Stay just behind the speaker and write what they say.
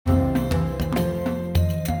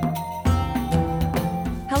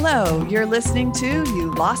Hello, you're listening to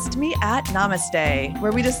You Lost Me at Namaste,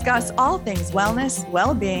 where we discuss all things wellness,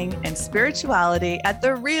 well-being, and spirituality at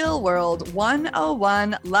the real world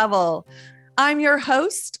 101 level. I'm your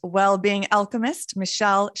host, well-being alchemist,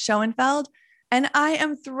 Michelle Schoenfeld, and I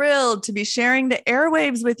am thrilled to be sharing the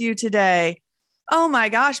airwaves with you today. Oh my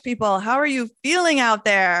gosh, people, how are you feeling out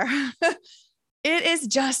there? It is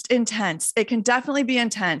just intense. It can definitely be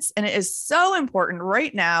intense. And it is so important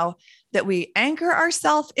right now that we anchor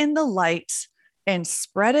ourselves in the light and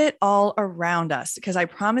spread it all around us, because I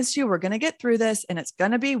promise you, we're going to get through this and it's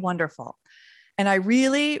going to be wonderful. And I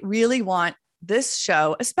really, really want this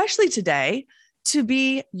show, especially today, to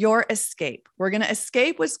be your escape. We're going to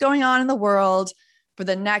escape what's going on in the world for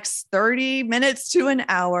the next 30 minutes to an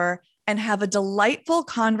hour and have a delightful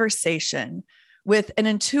conversation with an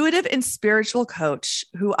intuitive and spiritual coach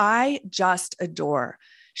who I just adore.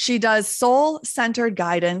 She does soul-centered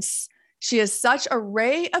guidance. She is such a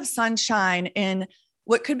ray of sunshine in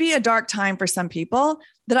what could be a dark time for some people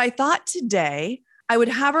that I thought today I would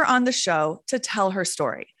have her on the show to tell her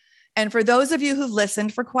story. And for those of you who've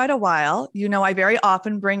listened for quite a while, you know I very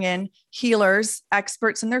often bring in healers,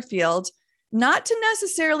 experts in their field, not to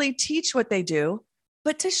necessarily teach what they do,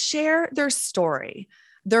 but to share their story,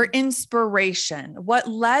 their inspiration, what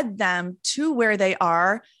led them to where they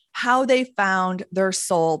are, how they found their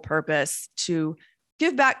soul purpose to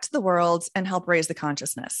give back to the world and help raise the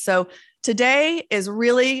consciousness. So today is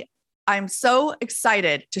really, I'm so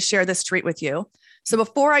excited to share this treat with you. So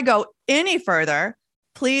before I go any further,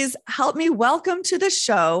 please help me welcome to the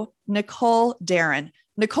show, Nicole Darren.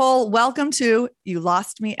 Nicole, welcome to You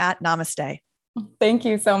Lost Me at Namaste. Thank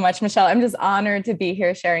you so much, Michelle. I'm just honored to be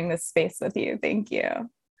here sharing this space with you. Thank you.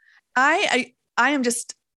 I am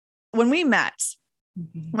just, when we met,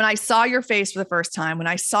 when I saw your face for the first time, when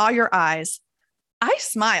I saw your eyes, I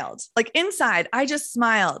smiled. Like inside, I just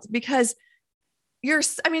smiled because you're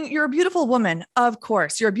a beautiful woman, of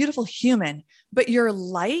course. You're a beautiful human, but your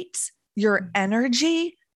light, your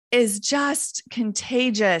energy is just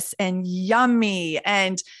contagious and yummy.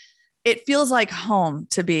 And it feels like home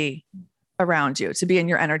to be around you, to be in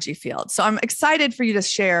your energy field. So I'm excited for you to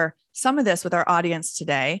share some of this with our audience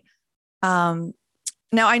today. Now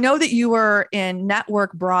I know that you were in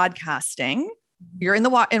network broadcasting. You're in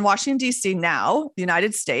Washington, D.C. now, the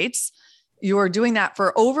United States. You were doing that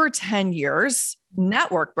for over 10 years,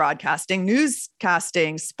 network broadcasting,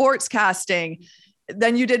 newscasting, sportscasting.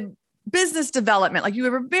 Then you did business development. Like you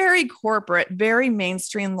were very corporate, very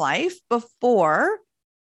mainstream life before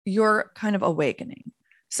your kind of awakening.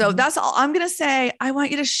 So that's all I'm going to say. I want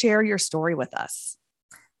you to share your story with us.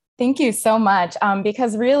 Thank you so much.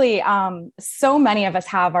 Because really, so many of us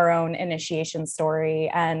have our own initiation story,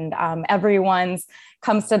 and everyone's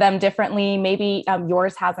comes to them differently. Maybe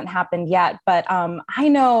yours hasn't happened yet, but I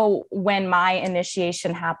know when my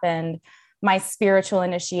initiation happened, my spiritual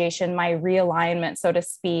initiation, my realignment, so to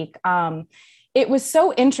speak, it was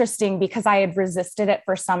so interesting because I had resisted it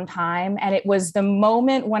for some time. And it was the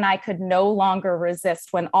moment when I could no longer resist,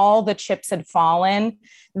 when all the chips had fallen,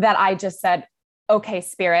 that I just said, okay,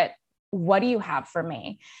 Spirit, what do you have for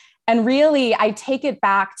me? And really, I take it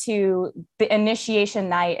back to the initiation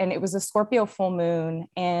night, and it was a Scorpio full moon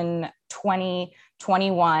in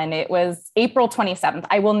 2021. It was April 27th.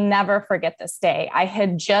 I will never forget this day. I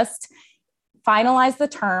had just finalized the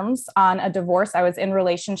terms on a divorce. I was in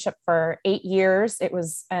relationship for 8 years. It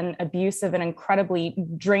was an abusive and incredibly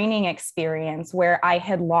draining experience where I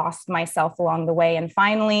had lost myself along the way. And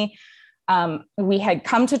finally, we had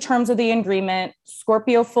come to terms of the agreement,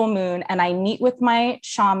 Scorpio full moon, and I meet with my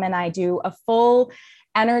shaman. I do a full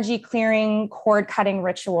energy clearing, cord cutting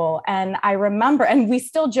ritual. And I remember, and we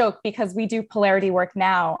still joke because we do polarity work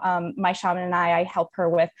now. My shaman and I help her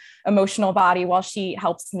with emotional body while she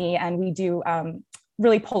helps me. And we do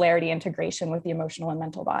really polarity integration with the emotional and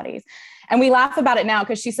mental bodies. And we laugh about it now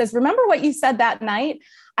because she says, remember what you said that night?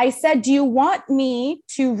 I said, do you want me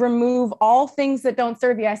to remove all things that don't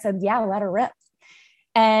serve you? I said, yeah, let her rip.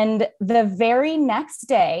 And the very next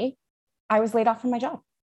day, I was laid off from my job.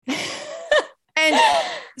 And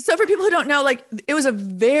so for people who don't know, like it was a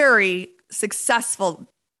very successful,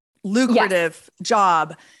 lucrative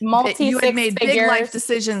job that you had made big life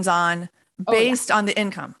decisions on based on the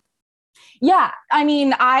income. Yeah. I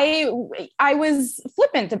mean, I was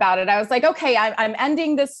flippant about it. I was like, okay, I'm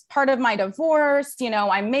ending this part of my divorce. You know,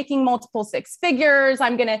 I'm making multiple six figures.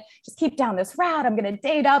 I'm going to just keep down this route. I'm going to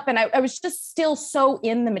date up. And I was just still so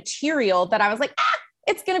in the material that I was like,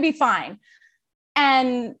 it's going to be fine.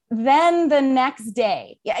 And then the next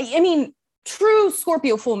day, I mean, true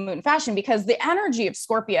Scorpio full moon fashion, because the energy of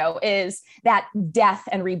Scorpio is that death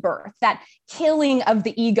and rebirth, that killing of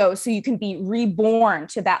the ego so you can be reborn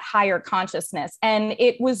to that higher consciousness. And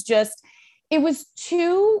it was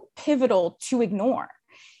too pivotal to ignore.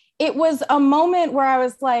 It was a moment where I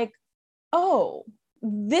was like, oh,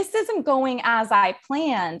 this isn't going as I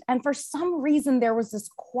planned. And for some reason, there was this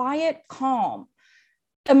quiet calm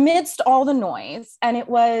amidst all the noise. And it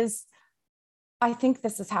was, I think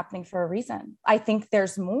this is happening for a reason. I think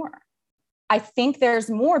there's more.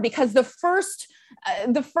 Because the first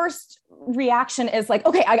reaction is like,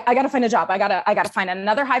 okay, I got to find a job. I got to find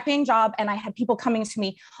another high paying job. And I had people coming to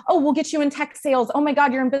me, oh, we'll get you in tech sales. Oh my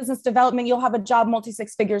God, you're in business development. You'll have a job,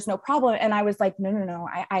 multi-six figures, no problem. And I was like, no,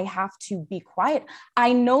 I have to be quiet.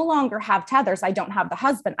 I no longer have tethers. I don't have the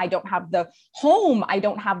husband. I don't have the home. I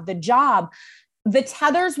don't have the job. The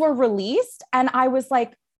tethers were released. And I was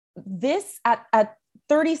like, this at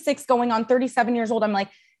 36 going on 37 years old, I'm like,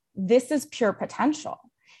 this is pure potential.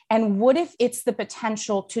 And what if it's the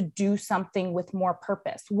potential to do something with more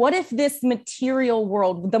purpose? What if this material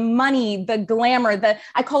world, the money, the glamour,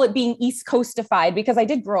 I call it being East Coastified, because I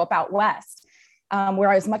did grow up out West, where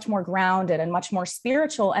I was much more grounded and much more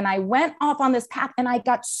spiritual. And I went off on this path and I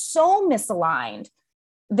got so misaligned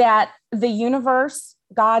that the universe,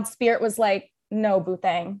 God, spirit was like, no, boo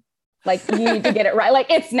thing. Like, you need to get it right. Like,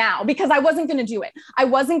 it's now, because I wasn't going to do it. I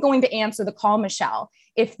wasn't going to answer the call, Michelle,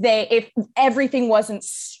 if everything wasn't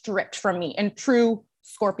stripped from me in true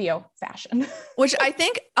Scorpio fashion. Which I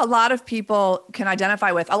think a lot of people can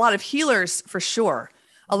identify with, a lot of healers for sure.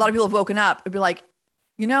 A lot of people have woken up and be like,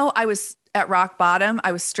 I was at rock bottom.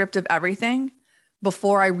 I was stripped of everything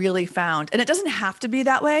before I really found, and it doesn't have to be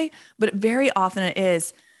that way, but very often it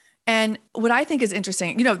is. And what I think is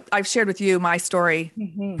interesting, I've shared with you my story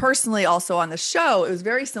personally also on the show. It was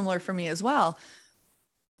very similar for me as well.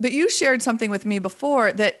 But you shared something with me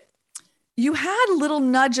before that you had little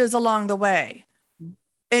nudges along the way.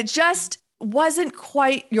 It just wasn't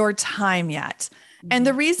quite your time yet. And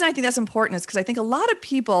the reason I think that's important is because I think a lot of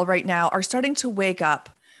people right now are starting to wake up.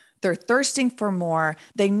 They're thirsting for more.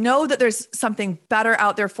 They know that there's something better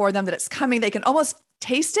out there for them, that it's coming. They can almost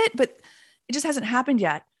taste it, but it just hasn't happened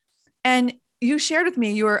yet. And you shared with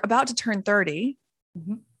me, you were about to turn 30,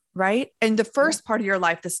 right? And the first part of your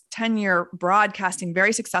life, this 10-year broadcasting,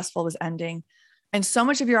 very successful, was ending. And so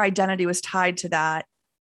much of your identity was tied to that.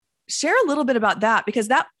 Share a little bit about that, because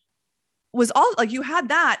that was all like, you had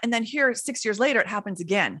that. And then here 6 years later, it happens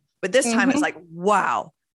again. But this time it's like,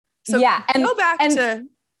 wow. So and go back to,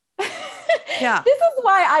 yeah. This is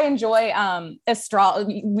why I enjoy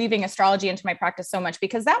weaving astrology into my practice so much,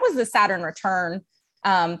 because that was the Saturn return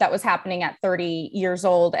that was happening at 30 years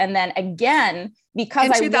old. And then again,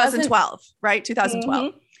 because in 2012, right?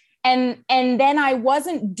 2012. And then I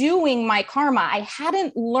wasn't doing my karma. I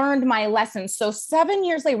hadn't learned my lessons. So 7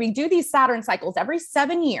 years later, we do these Saturn cycles every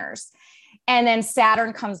 7 years. And then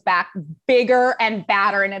Saturn comes back bigger and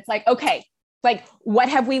badder. And it's like, okay, like, what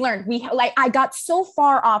have we learned? I got so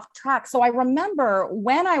far off track. So I remember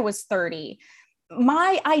when I was 30,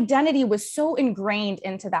 my identity was so ingrained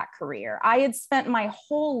into that career. I had spent my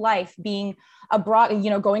whole life being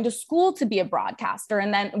going to school to be a broadcaster,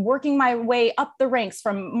 and then working my way up the ranks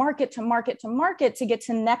from market to market to market to get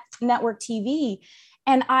to network TV.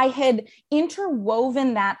 And I had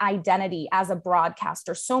interwoven that identity as a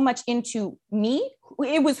broadcaster so much into me.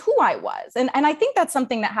 It was who I was. And I think that's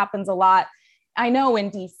something that happens a lot. I know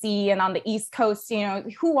in DC and on the East Coast,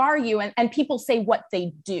 who are you? And people say what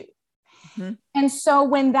they do. And so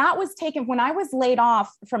when that was taken, when I was laid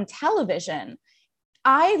off from television,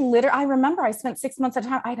 I remember I spent 6 months at a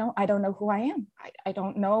time. I don't know who I am. I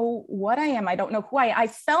don't know what I am. I don't know who I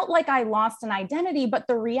felt like I lost an identity, but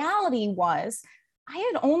the reality was I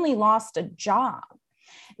had only lost a job.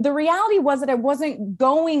 The reality was that I wasn't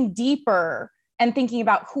going deeper and thinking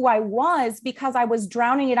about who I was, because I was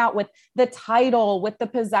drowning it out with the title, with the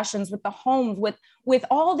possessions, with the homes, with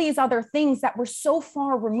all these other things that were so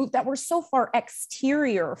far removed, that were so far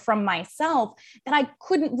exterior from myself, that I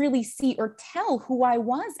couldn't really see or tell who I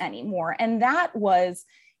was anymore. And that was,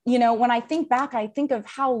 when I think back, I think of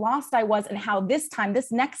how lost I was, and how this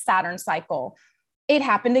next Saturn cycle, it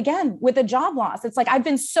happened again with a job loss. It's like, I've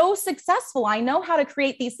been so successful. I know how to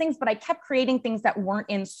create these things, but I kept creating things that weren't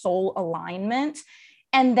in soul alignment.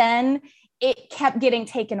 And then it kept getting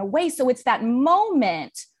taken away. So it's that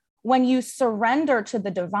moment when you surrender to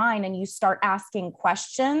the divine and you start asking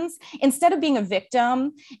questions instead of being a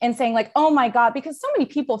victim and saying like, oh my God, because so many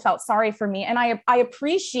people felt sorry for me. And I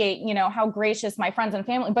appreciate, you know, how gracious my friends and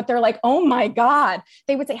family, but they're like, oh my God,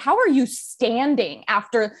 they would say, how are you standing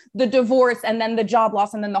after the divorce and then the job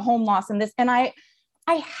loss and then the home loss and this? And I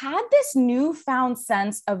had this newfound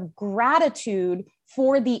sense of gratitude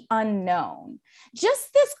for the unknown,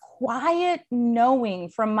 just this quiet knowing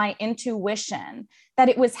from my intuition that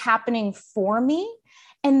it was happening for me.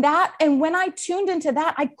 And when I tuned into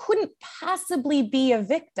that, I couldn't possibly be a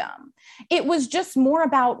victim. It was just more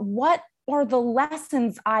about what are the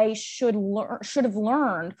lessons I should have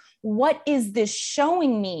learned? What is this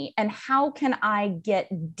showing me? And how can I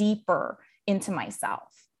get deeper into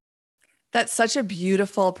myself? That's such a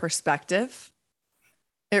beautiful perspective.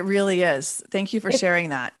 It really is. Thank you for sharing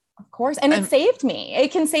that. Of course. And it saved me.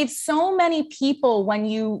 It can save so many people when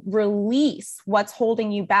you release what's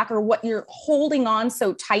holding you back or what you're holding on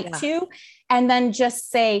so tight to, and then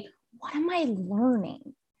just say, what am I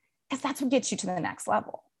learning? Because that's what gets you to the next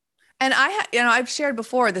level. And I've shared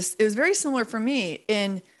before this, it was very similar for me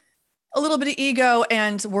in a little bit of ego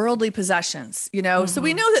and worldly possessions, you know? So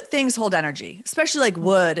we know that things hold energy, especially like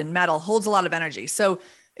wood and metal holds a lot of energy. So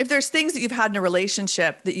if there's things that you've had in a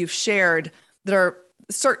relationship that you've shared that are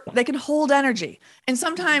they can hold energy. And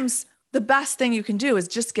sometimes the best thing you can do is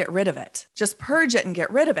just get rid of it. Just purge it and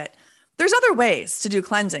get rid of it. There's other ways to do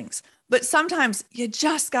cleansings, but sometimes you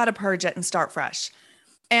just got to purge it and start fresh.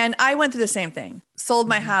 And I went through the same thing, sold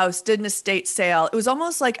my house, did an estate sale. It was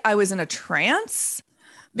almost like I was in a trance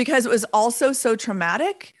because it was also so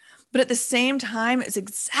traumatic, but at the same time, it's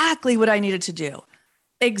exactly what I needed to do.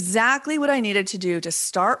 Exactly what I needed to do to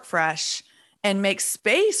start fresh and make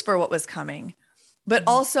space for what was coming, but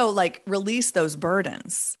also like release those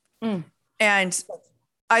burdens. And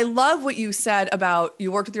I love what you said about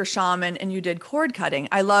you worked with your shaman and you did cord cutting.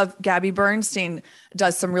 I love Gabby Bernstein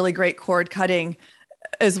does some really great cord cutting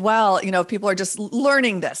as well. You know, people are just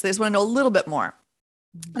learning this. They just want to know a little bit more.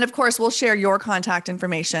 And of course, we'll share your contact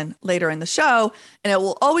information later in the show, and it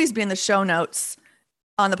will always be in the show notes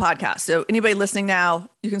on the podcast. So anybody listening now,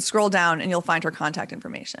 you can scroll down and you'll find her contact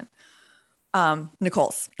information.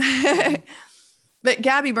 Nicole's. But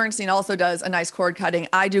Gabby Bernstein also does a nice cord cutting.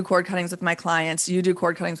 I do cord cuttings with my clients. You do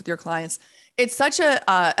cord cuttings with your clients. It's such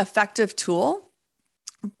a effective tool,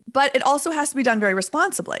 but it also has to be done very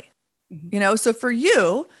responsibly. You know, so for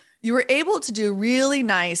you, you were able to do really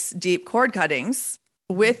nice, deep cord cuttings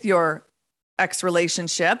with your ex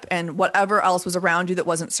relationship and whatever else was around you that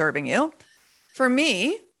wasn't serving you. For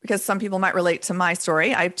me, because some people might relate to my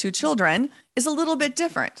story, I have 2 children, is a little bit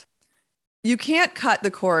different. You can't cut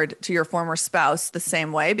the cord to your former spouse the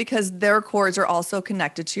same way because their cords are also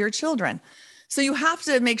connected to your children. So you have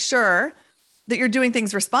to make sure that you're doing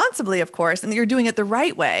things responsibly, of course, and that you're doing it the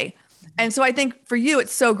right way. And so I think for you,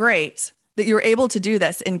 it's so great that you're able to do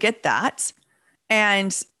this and get that.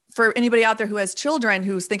 And for anybody out there who has children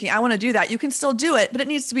who's thinking, I want to do that, you can still do it, but it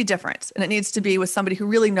needs to be different. And it needs to be with somebody who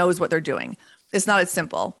really knows what they're doing. It's not as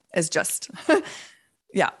simple as just,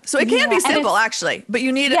 So it can be simple actually, but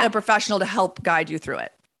you need a professional to help guide you through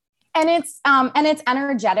it. And it's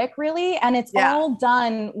energetic really. And it's all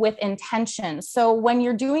done with intention. So when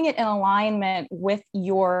you're doing it in alignment with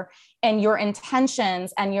your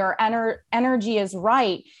intentions and your energy is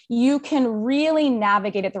right, you can really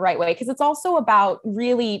navigate it the right way. Cause it's also about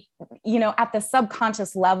really, you know, at the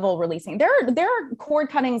subconscious level, releasing. There are cord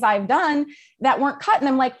cuttings I've done that weren't cut. And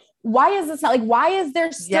I'm like, why is this not like, why is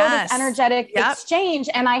there still this energetic exchange?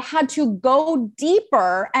 And I had to go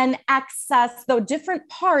deeper and access the different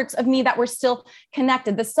parts of me that were still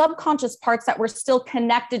connected, the subconscious parts that were still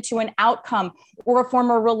connected to an outcome or a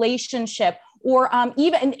former relationship, or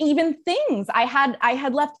even things. I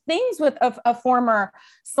had left things with a former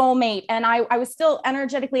soulmate, and I was still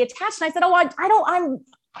energetically attached. And I said, oh,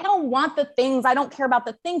 I don't want the things. I don't care about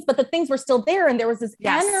the things, but the things were still there. And there was this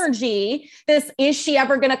energy, is she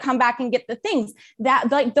ever going to come back and get the things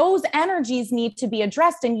that like those energies need to be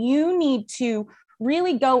addressed, and you need to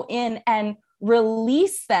really go in and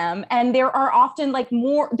release them. And there are often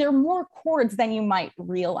there are more cords than you might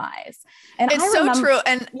realize. And it's so true.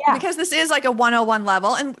 And because this is like a 101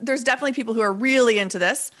 level, and there's definitely people who are really into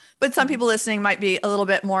this, but some people listening might be a little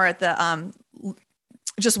bit more at the,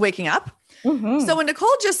 just waking up. So when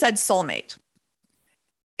Nicole just said soulmate,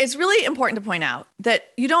 it's really important to point out that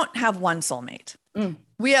you don't have one soulmate.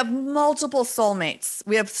 We have multiple soulmates.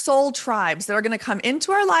 We have soul tribes that are going to come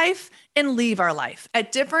into our life and leave our life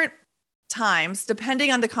at different times, depending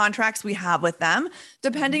on the contracts we have with them,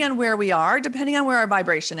 depending on where we are, depending on where our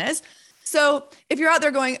vibration is. So if you're out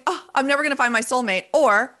there going, oh, I'm never going to find my soulmate,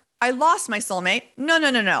 or I lost my soulmate. No,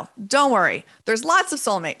 no, no, no. Don't worry. There's lots of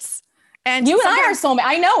soulmates. And you and I are soulmates.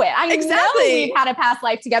 I know it. I know we've had a past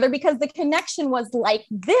life together because the connection was like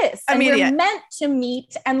this. And we're meant to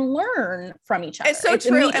meet and learn from each other. It's so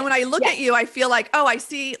true. Immediate. And when I look at you, I feel like, oh, I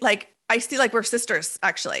see like we're sisters,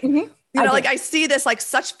 actually. You know, like I see this like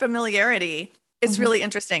such familiarity. It's really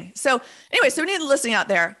interesting. So anyway, so any listening out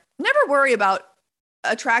there, never worry about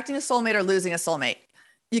attracting a soulmate or losing a soulmate.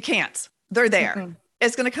 You can't. They're there.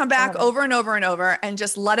 It's going to come back over and over and over, and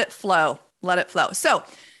just let it flow. Let it flow. So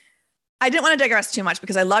I didn't want to digress too much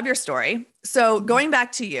because I love your story. So going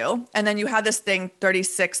back to you, and then you have this thing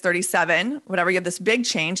 36, 37, whatever, you have this big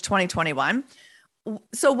change, 2021.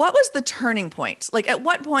 So what was the turning point? Like at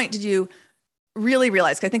what point did you really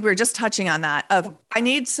realize, 'cause I think we were just touching on that, of I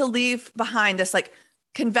need to leave behind this like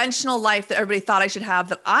conventional life that everybody thought I should have,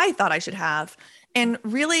 that I thought I should have, and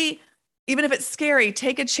really, even if it's scary,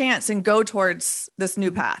 take a chance and go towards this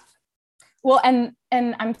new path. Well, and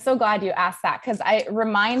I'm so glad you asked that, because it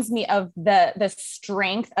reminds me of the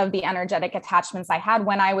strength of the energetic attachments I had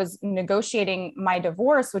when I was negotiating my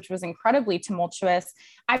divorce, which was incredibly tumultuous.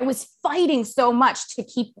 I was fighting so much to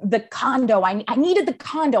keep the condo. I needed the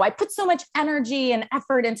condo. I put so much energy and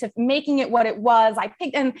effort into making it what it was. I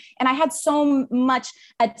picked and I had so much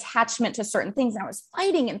attachment to certain things. And I was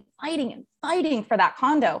fighting and fighting and fighting for that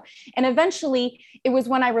condo. And eventually it was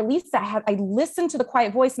when I released that, I listened to the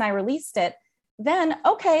quiet voice and I released it. Then,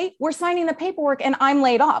 okay, we're signing the paperwork and I'm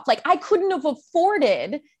laid off. Like I couldn't have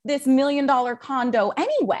afforded this $1 million condo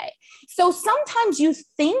anyway. So sometimes you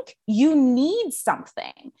think you need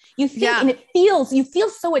something, you think, and you feel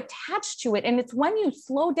so attached to it. And it's when you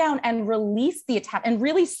slow down and release the attach and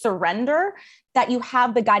really surrender that you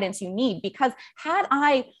have the guidance you need. Because had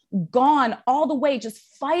I gone all the way just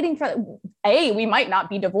fighting for, we might not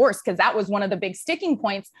be divorced, because that was one of the big sticking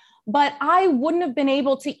points, but I wouldn't have been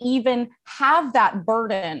able to even have that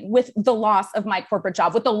burden with the loss of my corporate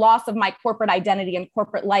job, with the loss of my corporate identity and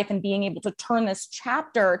corporate life, and being able to turn this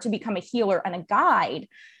chapter to become a healer and a guide.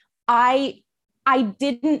 I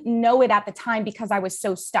didn't know it at the time because I was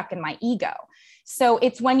so stuck in my ego. So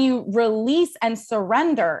it's when you release and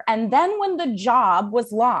surrender. And then when the job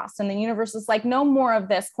was lost and the universe was like, no more of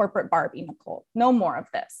this corporate Barbie, Nicole, no more of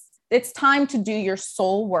this. It's time to do your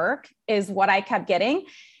soul work, is what I kept getting.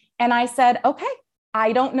 And I said, okay,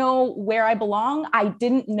 I don't know where I belong. I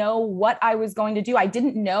didn't know what I was going to do. I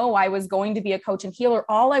didn't know I was going to be a coach and healer.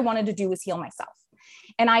 All I wanted to do was heal myself.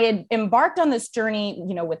 And I had embarked on this journey,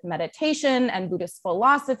 with meditation and Buddhist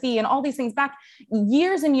philosophy and all these things back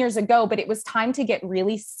years and years ago, but it was time to get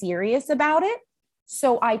really serious about it.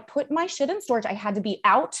 So I put my shit in storage. I had to be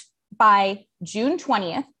out by June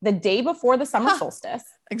 20th, the day before the summer solstice.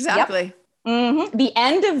 Exactly. Yep. The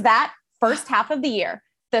end of that first half of the year,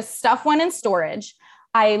 the stuff went in storage.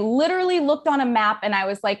 I literally looked on a map and I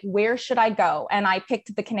was like, where should I go? And I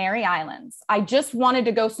picked the Canary Islands. I just wanted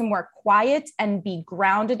to go somewhere quiet and be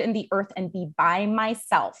grounded in the earth and be by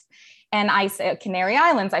myself. And I said, Canary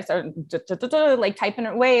Islands, I started like typing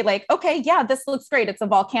it away, like, okay, yeah, this looks great. It's a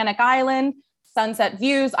volcanic island, sunset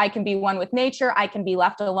views. I can be one with nature. I can be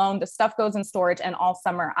left alone. The stuff goes in storage. And all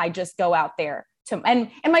summer, I just go out there and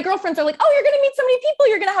my girlfriends are like, oh, you're going to meet so many people.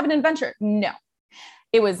 You're going to have an adventure. No.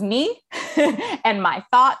 It was me and my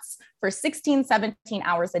thoughts for 16, 17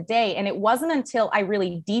 hours a day. And it wasn't until I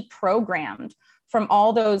really deprogrammed from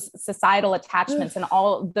all those societal attachments and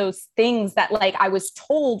all those things that like I was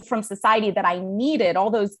told from society that I needed,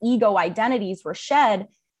 all those ego identities were shed, and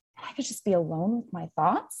I could just be alone with my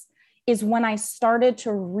thoughts, is when I started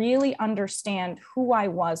to really understand who I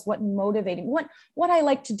was, what motivated, what I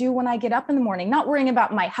like to do when I get up in the morning, not worrying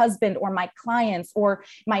about my husband or my clients or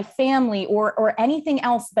my family or anything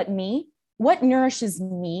else but me, what nourishes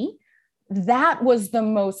me. That was the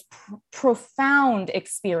most profound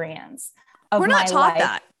experience of my life. We're not taught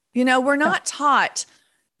that. We're not taught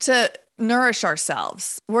to nourish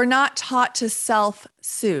ourselves. We're not taught to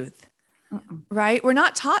self-soothe. Right? We're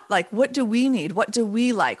not taught, like, what do we need? What do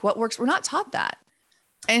we like? What works? We're not taught that.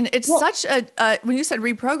 And it's such when you said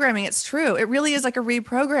reprogramming, it's true. It really is like a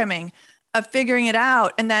reprogramming of figuring it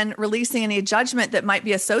out and then releasing any judgment that might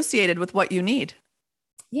be associated with what you need.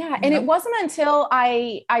 Yeah. And it wasn't until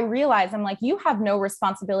I realized, I'm like, you have no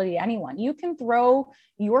responsibility to anyone. You can throw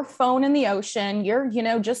your phone in the ocean. You're,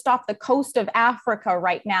 just off the coast of Africa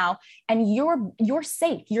right now, and you're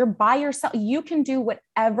safe. You're by yourself. You can do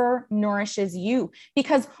whatever nourishes you,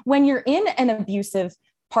 because when you're in an abusive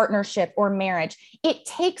partnership or marriage, it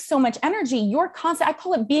takes so much energy. You're constant. I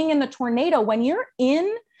call it being in the tornado. When you're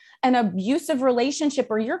in an abusive relationship,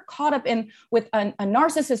 or you're caught up in with a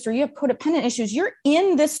narcissist, or you have codependent issues, you're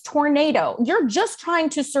in this tornado. You're just trying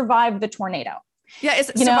to survive the tornado. Yeah,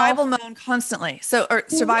 it's survival mode constantly. Or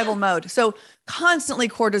survival mode. So constantly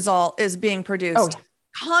cortisol is being produced.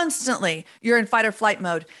 Constantly you're in fight or flight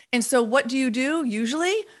mode. And so what do?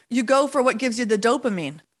 Usually you go for what gives you the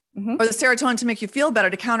dopamine or the serotonin to make you feel better,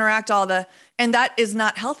 to counteract and that is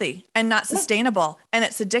not healthy and not sustainable. And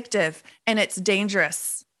it's addictive and it's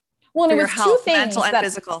dangerous. Well, and it was health, two things, mental and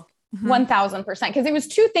physical. 1000%. Because it was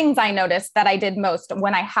two things I noticed that I did most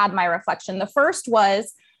when I had my reflection. The first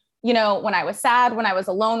was, when I was sad, when I was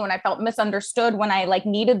alone, when I felt misunderstood, when I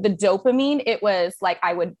needed the dopamine, it was like,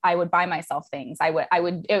 I would buy myself things. I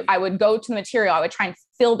would go to the material. I would try and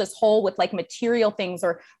fill this hole with material things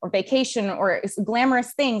or vacation or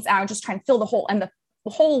glamorous things. And I would just try and fill the hole. And the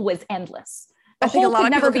hole was endless. I think a lot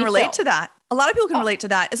of people can relate to that. A lot of people can relate to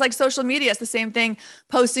that. It's like social media. It's the same thing.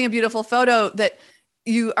 Posting a beautiful photo that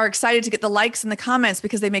you are excited to get the likes and the comments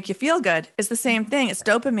because they make you feel good. It's the same thing. It's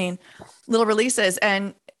dopamine, little releases.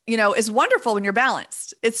 And it's wonderful when you're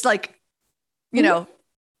balanced. It's like, the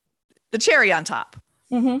cherry on top,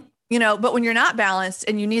 but when you're not balanced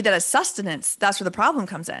and you need that as sustenance, that's where the problem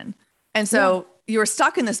comes in. And so you were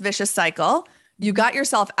stuck in this vicious cycle. You got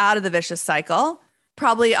yourself out of the vicious cycle,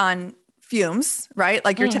 probably on fumes, right?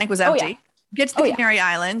 Like your tank was empty. Get to the Canary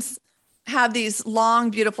Islands, have these long,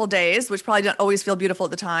 beautiful days, which probably don't always feel beautiful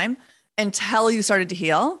at the time, until you started to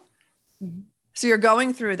heal. So you're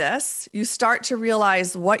going through this, you start to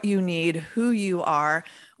realize what you need, who you are.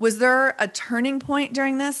 Was there a turning point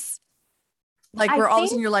during this? Where all of a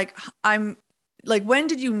sudden you're when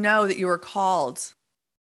did you know that you were called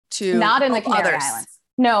to not in the Canary Islands?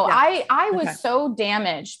 No, yeah. I was so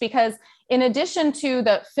damaged because in addition to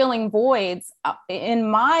the filling voids in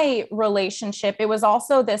my relationship, it was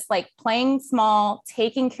also this playing small,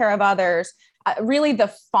 taking care of others, really the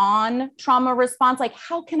fawn trauma response.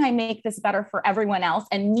 How can I make this better for everyone else?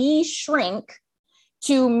 And me shrink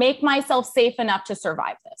to make myself safe enough to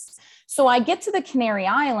survive this. So I get to the Canary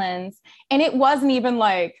Islands and it wasn't even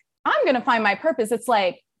I'm going to find my purpose. It's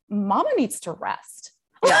mama needs to rest.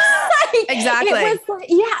 Yes, exactly.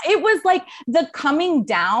 It was the coming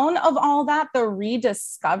down of all that, the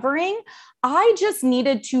rediscovering. I just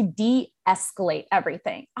needed to de-escalate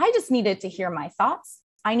everything. I just needed to hear my thoughts.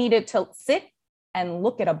 I needed to sit and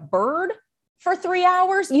look at a bird for 3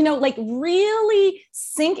 hours, really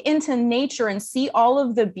sink into nature and see all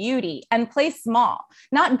of the beauty and play small,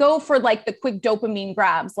 not go for the quick dopamine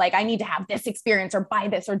grabs. I need to have this experience or buy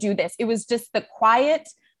this or do this. It was just the quiet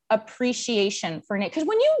appreciation for nature. Because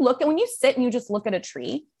when you sit and you just look at a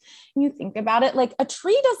tree and you think about it, a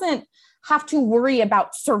tree doesn't have to worry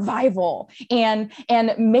about survival and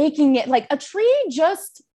making it a tree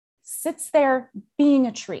just sits there being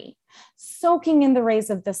a tree, soaking in the rays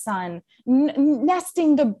of the sun,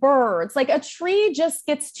 nesting the birds. A tree just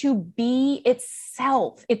gets to be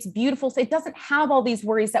itself. It's beautiful. So it doesn't have all these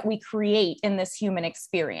worries that we create in this human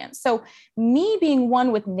experience. So me being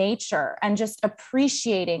one with nature and just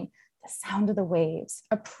appreciating the sound of the waves,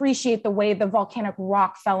 appreciate the way the volcanic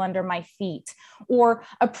rock fell under my feet, or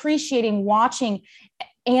appreciating watching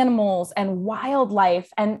animals and wildlife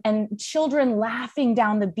and children laughing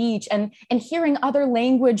down the beach and hearing other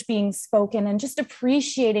language being spoken and just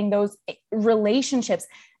appreciating those relationships.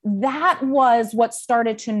 That was what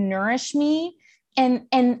started to nourish me. And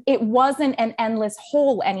it wasn't an endless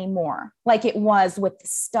hole anymore, like it was with the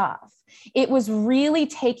stuff. It was really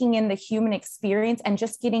taking in the human experience and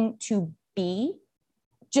just getting to be,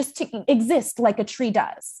 just to exist like a tree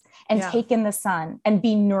does, and take in the sun and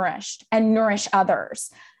be nourished and nourish others.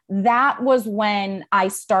 That was when I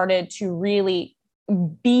started to really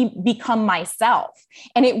become myself.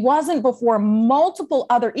 And it wasn't before multiple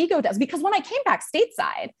other ego deaths, because when I came back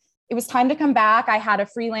stateside, it was time to come back. I had a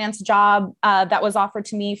freelance job that was offered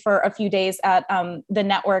to me for a few days at the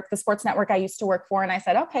network, the sports network I used to work for. And I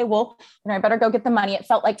said, okay, well, I better go get the money. It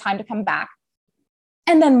felt like time to come back.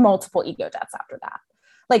 And then multiple ego deaths after that.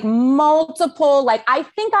 Multiple, I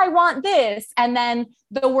think I want this. And then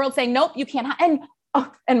the world saying, nope, you can't.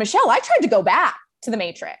 And Michelle, I tried to go back to the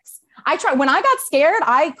matrix. When I got scared,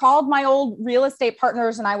 I called my old real estate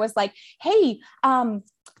partners and I was like, hey,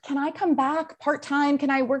 can I come back part-time? Can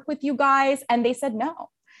I work with you guys? And they said, no.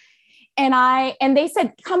 And they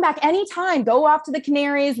said, come back anytime, go off to the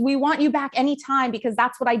Canaries. We want you back anytime, because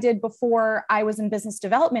that's what I did before I was in business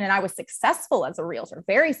development. And I was successful as a realtor,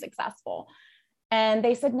 very successful. And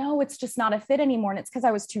they said, no, it's just not a fit anymore. And it's because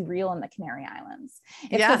I was too real in the Canary Islands.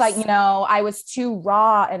 It's because I was too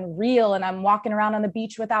raw and real. And I'm walking around on the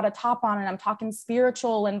beach without a top on and I'm talking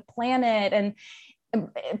spiritual and planet. And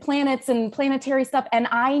planets and planetary stuff. And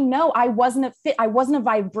I know I wasn't a fit. I wasn't a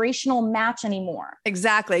vibrational match anymore.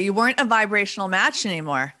 Exactly. You weren't a vibrational match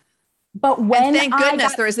anymore. But when and thank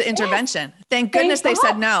goodness there was the intervention. Yes, thank goodness they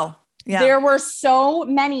said no. Yeah. There were so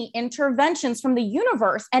many interventions from the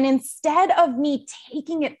universe. And instead of me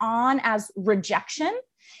taking it on as rejection,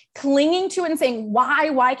 clinging to it and saying,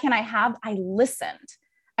 why can't I listened.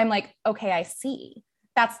 I'm like, okay, I see.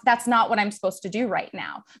 That's not what I'm supposed to do right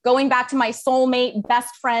now. Going back to my soulmate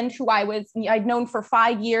best friend who I'd known for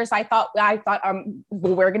 5 years. I thought well,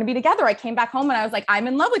 we're going to be together. I came back home and I was like, I'm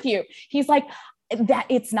in love with you. He's like, that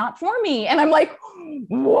it's not for me. And I'm like,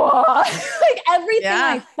 what? Like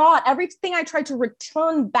everything I tried to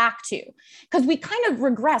return back to, because we kind of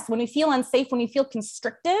regress when we feel unsafe, when we feel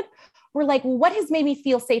constricted. We're like, well, what has made me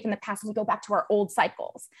feel safe in the past? And we go back to our old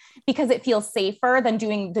cycles because it feels safer than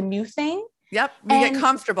doing the new thing. Yep. We get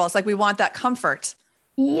comfortable. It's like we want that comfort.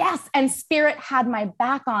 Yes. And spirit had my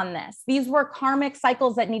back on this. These were karmic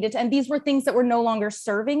cycles that needed to, and these were things that were no longer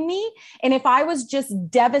serving me. And if I was just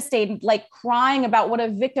devastated, like crying about what a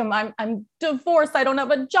victim, I'm divorced, I don't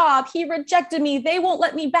have a job, he rejected me, they won't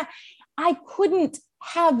let me back, I couldn't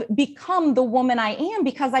have become the woman I am,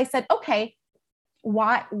 because I said, okay,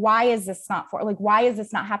 why is this not why is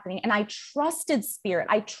this not happening? And I trusted spirit.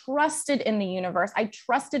 I trusted in the universe. I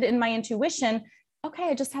trusted in my intuition. Okay.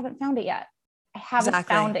 I just haven't found it yet. I haven't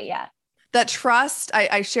found it yet. That trust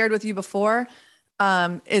I shared with you before,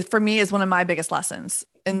 for me is one of my biggest lessons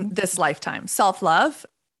in this lifetime. Self-love,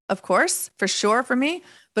 of course, for sure for me,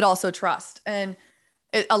 but also trust. And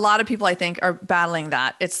a lot of people I think are battling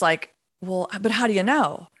that. It's like, well, but how do you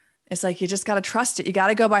know? It's like, you just got to trust it. You got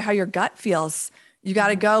to go by how your gut feels. You got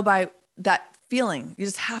to go by that feeling. You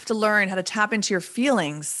just have to learn how to tap into your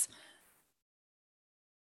feelings.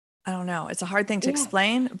 I don't know. It's a hard thing to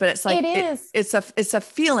explain, but it's like, it's a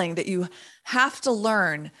feeling that you have to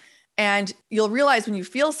learn, and you'll realize when you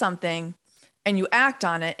feel something and you act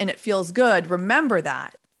on it and it feels good, remember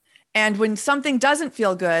that. And when something doesn't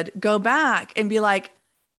feel good, go back and be like,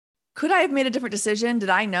 could I have made a different decision?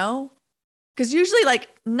 Did I know? Because usually like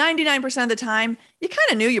 99% of the time, you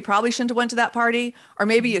kind of knew you probably shouldn't have went to that party, or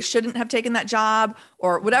maybe you shouldn't have taken that job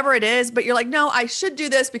or whatever it is, but you're like, no, I should do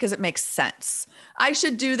this because it makes sense. I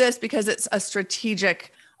should do this because it's a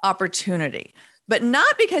strategic opportunity, but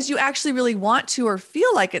not because you actually really want to or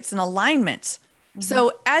feel like it's an alignment. Mm-hmm.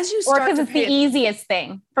 So as you start, or because it's the easiest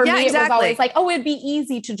thing for me, exactly. It was always like, oh, it'd be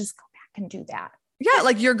easy to just go back and do that. Yeah.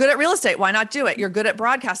 Like, you're good at real estate. Why not do it? You're good at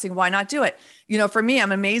broadcasting. Why not do it? You know, for me,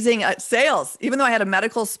 I'm amazing at sales, even though I had a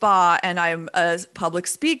medical spa and I'm a public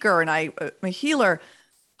speaker and I'm a healer.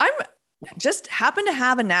 I'm just happen to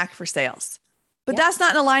have a knack for sales, but that's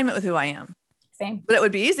not in alignment with who I am. Same. But it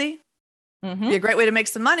would be easy. Mm-hmm. Be a great way to make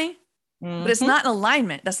some money, but it's not in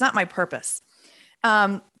alignment. That's not my purpose.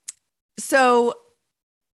 So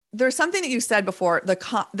there's something that you said before, the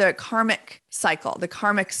karmic cycle, the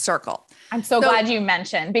karmic circle. I'm so glad you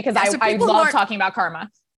mentioned, because I love talking about karma.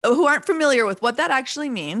 Who aren't familiar with what that actually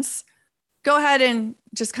means, go ahead and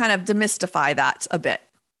just kind of demystify that a bit.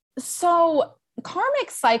 So karmic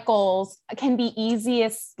cycles can be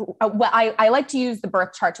easiest. Well, I like to use the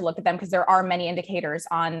birth chart to look at them, because there are many indicators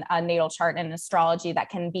on a natal chart and astrology that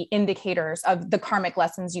can be indicators of the karmic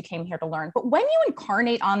lessons you came here to learn. But when you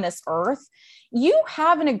incarnate on this earth, you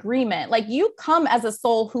have an agreement. Like, you come as a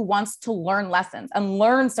soul who wants to learn lessons and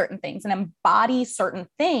learn certain things and embody certain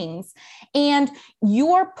things. And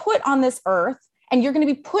you are put on this earth, and you're going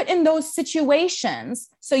to be put in those situations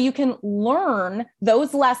so you can learn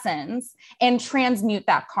those lessons and transmute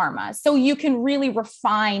that karma. So you can really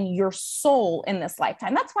refine your soul in this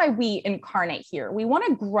lifetime. That's why we incarnate here. We want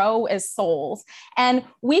to grow as souls, and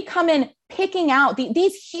we come in picking out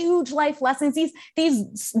these huge life lessons,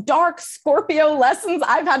 these dark Scorpio lessons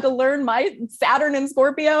I've had to learn, my Saturn in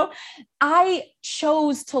Scorpio. I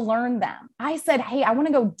chose to learn them. I said, hey, I want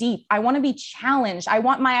to go deep. I want to be challenged. I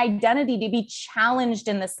want my identity to be challenged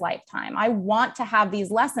in this lifetime. I want to have these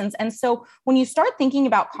lessons. And so when you start thinking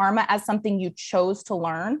about karma as something you chose to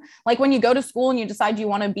learn, like when you go to school and you decide you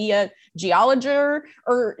want to be a geologist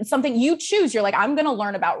or something, you choose, you're like, I'm going to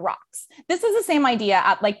learn about rocks. This is the same idea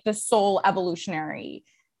at like the soul evolutionary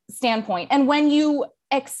standpoint. And when you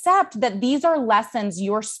accept that these are lessons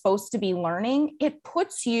you're supposed to be learning, it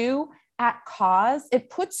puts you at cause.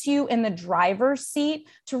 It puts you in the driver's seat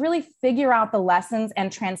to really figure out the lessons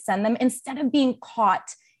and transcend them, instead of being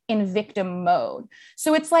caught in victim mode.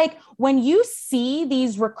 So it's like when you see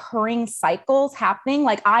these recurring cycles happening,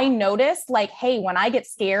 like I noticed, like, hey, when I get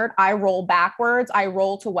scared, I roll backwards, I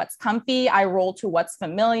roll to what's comfy, I roll to what's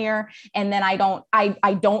familiar, and then I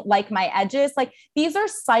don't like my edges. Like these are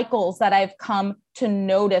cycles that I've come to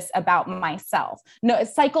notice about myself. No,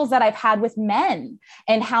 cycles that I've had with men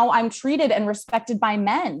and how I'm treated and respected by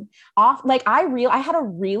men. I had a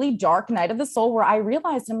really dark night of the soul where I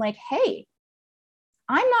realized I'm like, hey,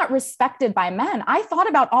 I'm not respected by men. I thought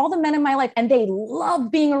about all the men in my life and they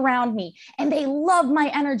love being around me and they love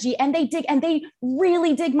my energy and they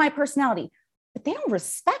really dig my personality, but they don't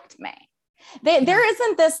respect me. There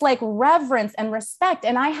isn't this like reverence and respect.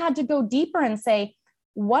 And I had to go deeper and say,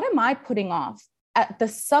 what am I putting off at the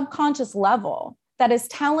subconscious level that is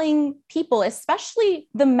telling people, especially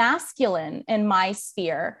the masculine in my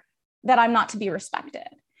sphere, that I'm not to be respected?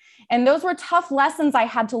 And those were tough lessons I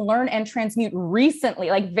had to learn and transmute recently,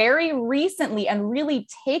 like very recently, and really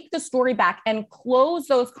take the story back and close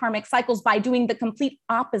those karmic cycles by doing the complete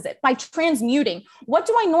opposite, by transmuting. What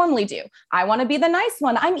do I normally do? I want to be the nice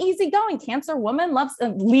one. I'm easygoing. Cancer woman loves,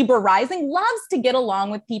 Libra rising, loves to get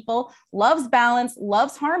along with people, loves balance,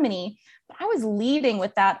 loves harmony. But I was leading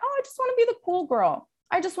with that. Oh, I just want to be the cool girl.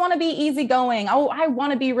 I just want to be easygoing. Oh, I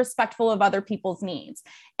want to be respectful of other people's needs.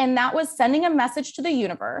 And that was sending a message to the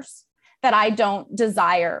universe that I don't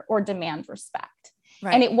desire or demand respect.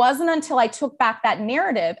 Right. And it wasn't until I took back that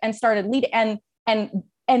narrative and started leading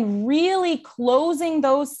and really closing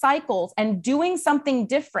those cycles and doing something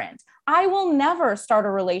different. I will never start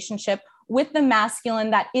a relationship with the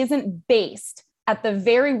masculine that isn't based at the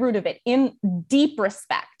very root of it in deep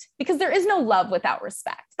respect, because there is no love without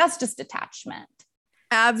respect. That's just attachment.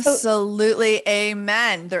 Absolutely.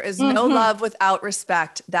 Amen. There is no love without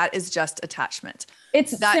respect. That is just attachment.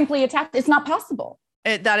 It's simply attached. It's not possible.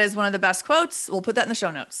 That is one of the best quotes. We'll put that in the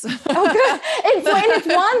show notes. Oh, good. It's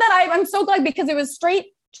one that I'm so glad, because it was straight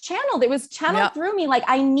channeled. It was channeled through me. Like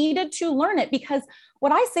I needed to learn it, because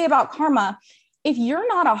what I say about karma, if you're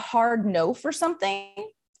not a hard no for something,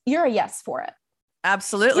 you're a yes for it.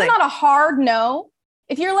 Absolutely. You're not a hard no.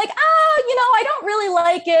 If you're like, I don't really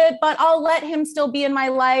like it, but I'll let him still be in my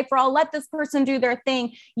life, or I'll let this person do their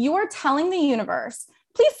thing. You are telling the universe,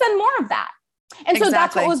 please send more of that. And so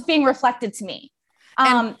that's what was being reflected to me.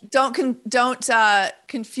 And don't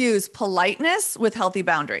confuse politeness with healthy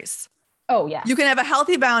boundaries. Oh yeah. You can have a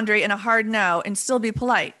healthy boundary and a hard no and still be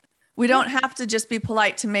polite. We don't have to just be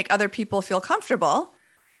polite to make other people feel comfortable.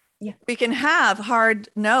 Yeah. We can have hard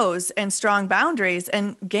no's and strong boundaries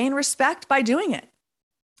and gain respect by doing it.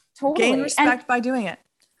 Totally. Gain respect by doing it.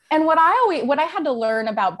 And what I had to learn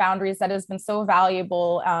about boundaries that has been so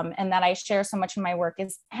valuable, and that I share so much in my work,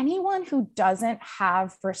 is anyone who doesn't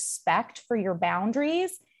have respect for your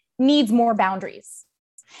boundaries needs more boundaries.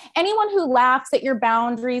 Anyone who laughs at your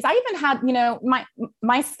boundaries. I even had,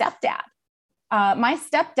 my stepdad. My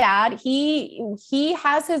stepdad, he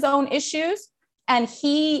has his own issues, and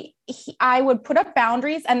I would put up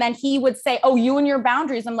boundaries, and then he would say, "Oh, you and your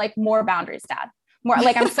boundaries." I'm like, "More boundaries, Dad. More."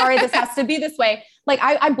 Like, "I'm sorry, this has to be this way." Like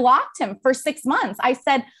I blocked him for 6 months. I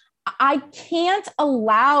said, I can't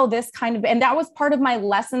allow this kind of, and that was part of my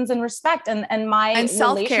lessons in respect and my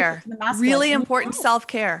self-care. Really important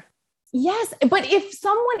self-care. Yes. But if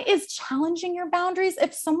someone is challenging your boundaries,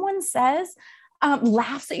 if someone says,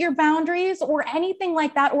 laughs at your boundaries or anything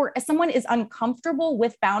like that, or if someone is uncomfortable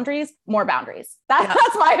with boundaries, more boundaries.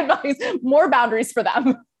 That's my advice. More boundaries for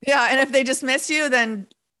them. Yeah. And if they dismiss you, then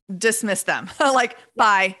dismiss them. Like,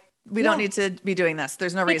 bye. We don't need to be doing this.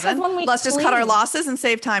 There's no reason. Let's just cut our losses and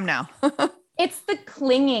save time now. It's the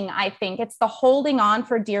clinging, I think. It's the holding on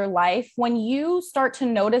for dear life. When you start to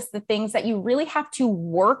notice the things that you really have to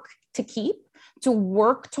work to keep, to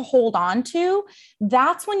work to hold on to,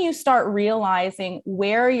 that's when you start realizing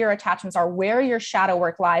where your attachments are, where your shadow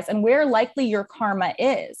work lies, and where likely your karma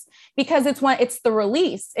is. Because it's the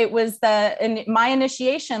release. It was my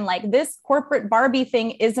initiation, like, this corporate Barbie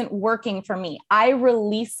thing isn't working for me. I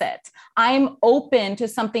release it. I'm open to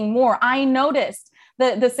something more. I noticed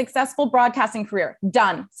the successful broadcasting career,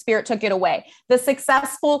 done. Spirit took it away. The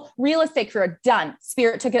successful real estate career, done.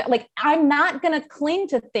 Spirit took it. Like, I'm not going to cling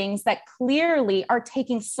to things that clearly are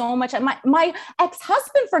taking so much. My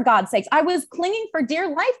ex-husband, for God's sakes, I was clinging for dear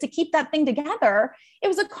life to keep that thing together. It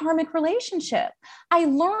was a karmic relationship. I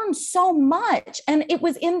learned so much, and it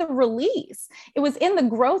was in the release. It was in the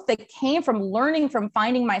growth that came from learning, from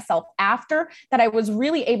finding myself after, that I was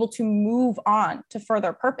really able to move on to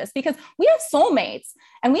further purpose, because we have soulmates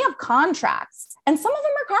and we have contracts, and some of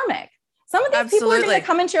them are karmic. Some of these people are going to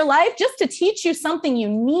come into your life just to teach you something you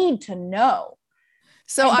need to know.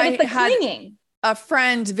 So but it's the clinging. a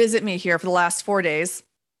friend visit me here for the last 4 days,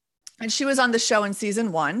 and she was on the show in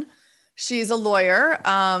season one. She's a lawyer.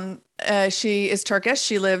 She is Turkish.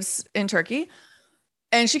 She lives in Turkey.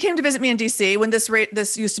 And she came to visit me in DC when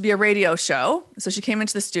this used to be a radio show. So she came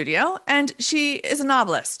into the studio, and she is a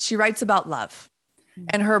novelist. She writes about love,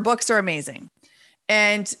 and her books are amazing.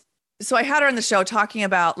 And so I had her on the show talking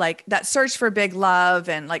about like that search for big love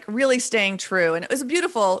and like really staying true. And it was a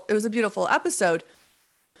beautiful episode.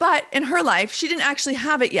 But in her life, she didn't actually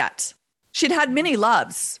have it yet. She'd had many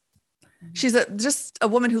loves. She's just a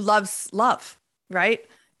woman who loves love, right?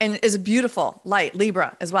 And is a beautiful light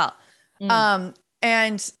Libra as well.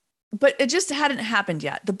 But it just hadn't happened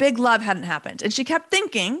yet. The big love hadn't happened. And she kept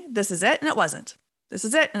thinking, this is it. And it wasn't. This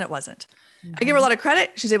is it. And it wasn't. I give her a lot of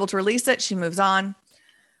credit. She's able to release it. She moves on.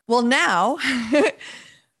 Well, now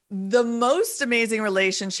the most amazing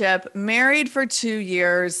relationship, married for 2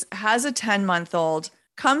 years, has a 10-month-old,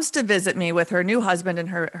 comes to visit me with her new husband and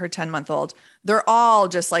her 10-month-old. They're all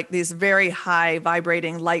just like these very high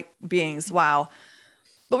vibrating light beings. Wow.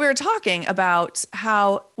 But we were talking about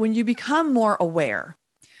how when you become more aware,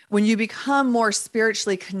 when you become more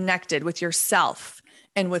spiritually connected with yourself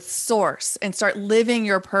and with source and start living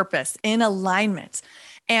your purpose in alignment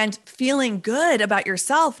and feeling good about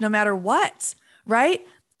yourself no matter what, right?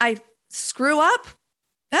 I screw up.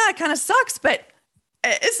 It kind of sucks, but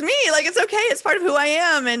it's me. Like, it's okay. It's part of who I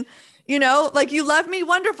am. And, like you love me,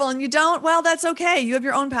 wonderful. And you don't, well, that's okay. You have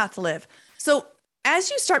your own path to live. So as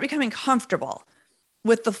you start becoming comfortable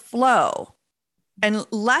with the flow and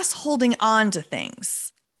less holding on to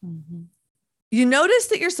things, you notice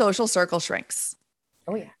that your social circle shrinks.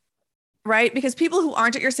 Oh, yeah. Right? Because people who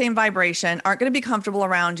aren't at your same vibration aren't going to be comfortable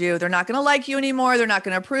around you. They're not going to like you anymore. They're not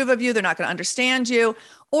going to approve of you. They're not going to understand you,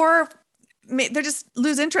 or they just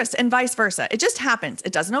lose interest, and vice versa. It just happens.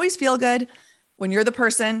 It doesn't always feel good when you're the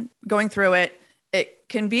person going through it. It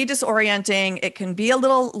can be disorienting. It can be a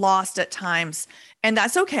little lost at times, and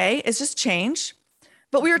that's okay. It's just change.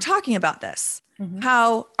 But we were talking about this,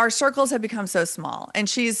 how our circles have become so small, and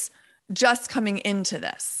she's just coming into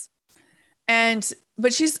this.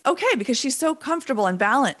 But she's okay because she's so comfortable and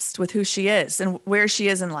balanced with who she is and where she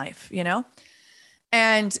is in life,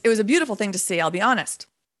 And it was a beautiful thing to see, I'll be honest.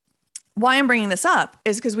 Why I'm bringing this up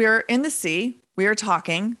is because we were in the sea, we were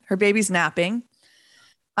talking, her baby's napping.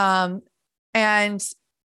 And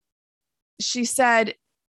she said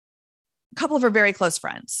a couple of her very close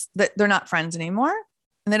friends that they're not friends anymore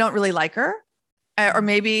and they don't really like her. Or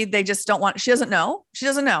maybe they just don't want, she doesn't know,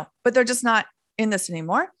 but they're just not in this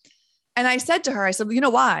anymore. And I said to her, I said, well, you know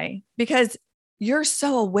why? Because you're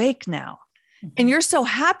so awake now and you're so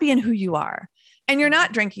happy in who you are, and you're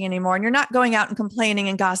not drinking anymore, and you're not going out and complaining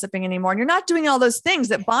and gossiping anymore. And you're not doing all those things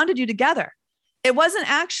that bonded you together. It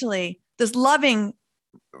wasn't actually this loving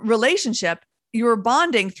relationship. You were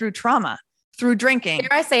bonding through trauma, through drinking. Dare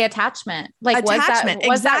I say attachment? Like attachment.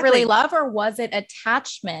 Was that really love, or was it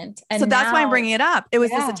attachment? And so that's why I'm bringing it up. It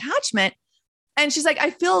was this attachment. And she's like,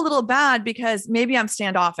 I feel a little bad because maybe I'm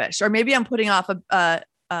standoffish, or maybe I'm putting off a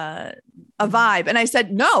vibe. And I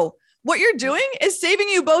said, no, what you're doing is saving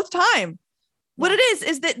you both time. What it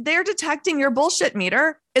is that they're detecting your bullshit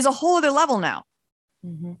meter is a whole other level now.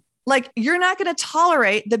 Like, you're not going to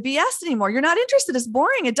tolerate the BS anymore. You're not interested. It's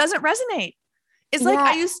boring. It doesn't resonate. It's like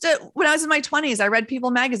I used to, when I was in my 20s, I read People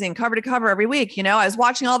magazine cover to cover every week. I was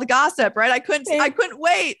watching all the gossip, right? I couldn't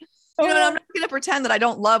wait. And I'm not going to pretend that I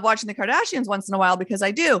don't love watching the Kardashians once in a while, because I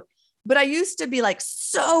do. But I used to be like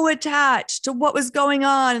so attached to what was going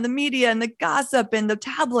on in the media and the gossip and the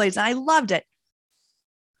tabloids. And I loved it.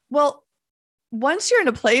 Well, once you're in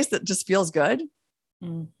a place that just feels good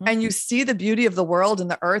and you see the beauty of the world and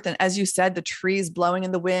the earth, and as you said, the trees blowing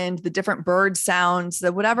in the wind, the different bird sounds,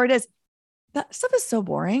 the whatever it is, that stuff is so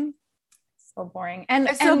boring. So boring. And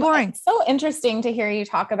it's so boring. It's so interesting to hear you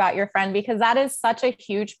talk about your friend, because that is such a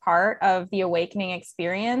huge part of the awakening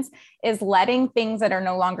experience, is letting things that are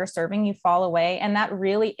no longer serving you fall away. And that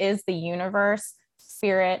really is the universe,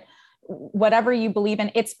 spirit, whatever you believe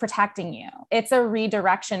in, it's protecting you. It's a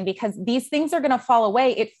redirection, because these things are going to fall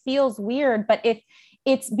away. It feels weird, but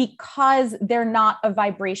it's because they're not a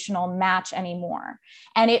vibrational match anymore.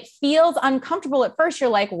 And it feels uncomfortable at first. You're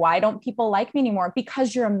like, why don't people like me anymore?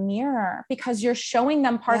 Because you're a mirror, because you're showing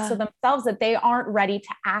them parts of themselves that they aren't ready to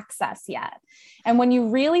access yet. And when you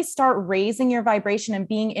really start raising your vibration and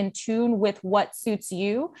being in tune with what suits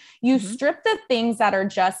you, you strip the things that are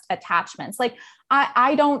just attachments. Like,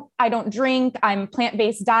 I don't drink. I'm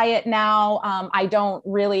plant-based diet now. I don't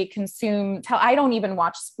really consume, I don't even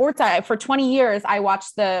watch sports. For 20 years, I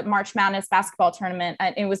watched the March Madness basketball tournament,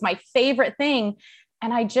 and it was my favorite thing.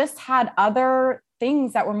 And I just had other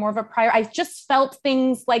things that were more of a priority. I just felt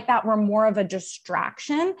things like that were more of a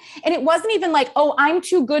distraction. And it wasn't even like, oh, I'm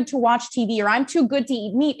too good to watch TV or I'm too good to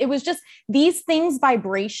eat meat. It was just these things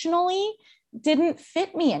vibrationally didn't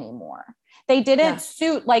fit me anymore. They didn't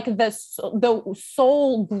suit like the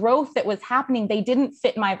soul growth that was happening. They didn't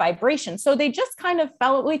fit my vibration. So they just kind of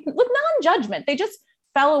fell with non-judgment. They just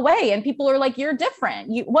fell away, and people are like, you're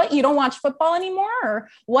different. You don't watch football anymore, or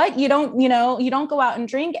what? You don't go out and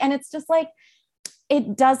drink. And it's just like,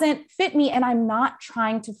 it doesn't fit me. And I'm not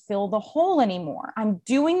trying to fill the hole anymore. I'm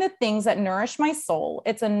doing the things that nourish my soul.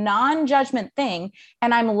 It's a non-judgment thing.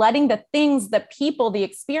 And I'm letting the things, the people, the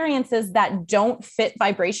experiences that don't fit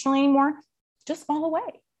vibrationally anymore just fall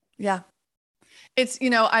away. Yeah. It's,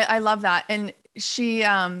 I love that. And she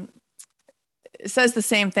says the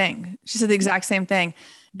same thing. She said the exact same thing.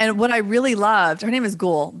 And what I really loved, her name is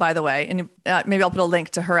Gul, by the way, and maybe I'll put a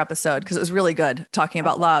link to her episode because it was really good talking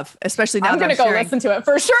about love, especially now. I'm going to go listen to it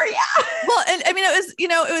for sure. Yeah. Well, and I mean, it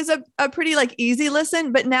was a pretty like easy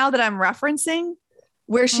listen, but now that I'm referencing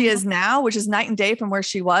where she is now, which is night and day from where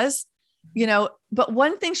she was, but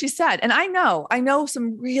one thing she said, and I know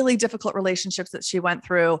some really difficult relationships that she went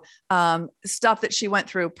through, stuff that she went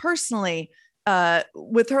through personally,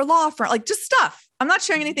 with her law firm, like just stuff. I'm not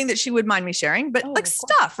sharing anything that she would mind me sharing, but like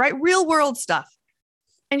stuff, right? Real world stuff.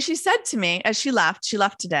 And she said to me as she left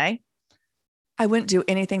today, I wouldn't do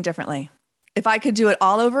anything differently. If I could do it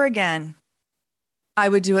all over again, I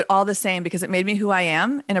would do it all the same because it made me who I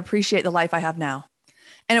am and appreciate the life I have now.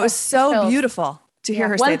 And it was so beautiful to hear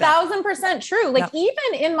her say that. 1000% true. Like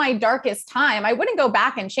even in my darkest time, I wouldn't go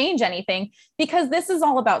back and change anything because this is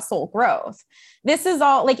all about soul growth. This is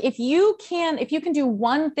all like, if you can do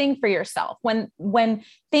one thing for yourself, when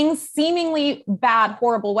things seemingly bad,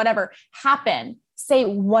 horrible, whatever happen, say,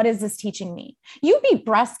 what is this teaching me? You beat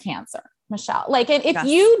breast cancer, Michelle. Like, and if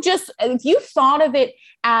you thought of it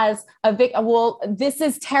as this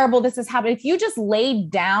is terrible, this is happening. If you just laid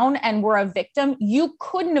down and were a victim, you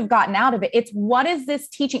couldn't have gotten out of it. It's, what is this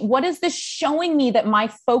teaching? What is this showing me that my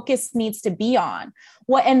focus needs to be on?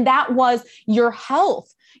 And that was your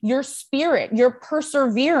health, your spirit, your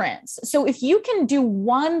perseverance. So if you can do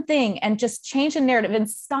one thing and just change the narrative and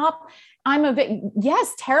stop,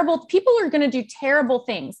 yes, terrible people are going to do terrible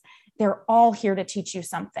things. They're all here to teach you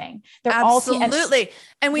something. They're absolutely.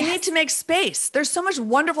 And we need to make space. There's so much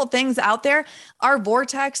wonderful things out there. Our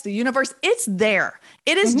vortex, the universe, it's there.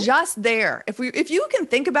 It is just there. If you can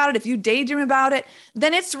think about it, if you daydream about it,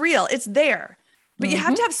 then it's real. It's there. But you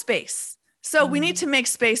have to have space. So we need to make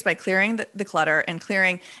space by clearing the clutter and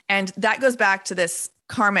clearing. And that goes back to this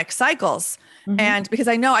karmic cycles. And because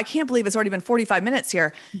I can't believe it's already been 45 minutes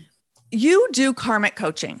here. You do karmic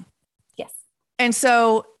coaching. Yes. And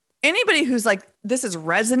so anybody who's like, this is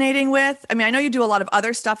resonating with, I mean, I know you do a lot of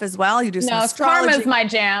other stuff as well. You do some astrology. Karma's my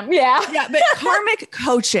jam. Yeah. Yeah. But karmic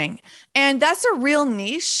coaching, and that's a real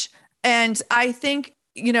niche. And I think,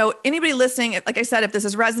 anybody listening, like I said, if this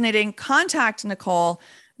is resonating, contact Nicole.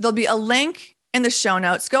 There'll be a link in the show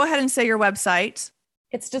notes. Go ahead and say your website.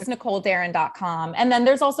 It's just NicoleDarin.com. And then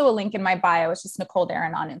there's also a link in my bio. It's just Nicole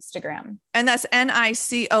Darin on Instagram. And that's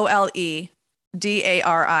NicoleDarin.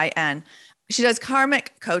 She does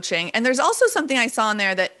karmic coaching. And there's also something I saw in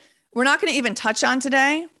there that we're not going to even touch on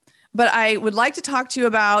today, but I would like to talk to you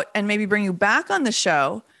about and maybe bring you back on the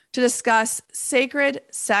show to discuss sacred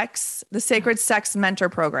sex, the Sacred Sex Mentor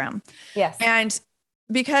Program. Yes. And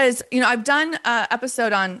because, I've done an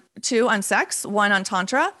episode on 2 on sex, 1 on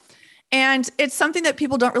Tantra, and it's something that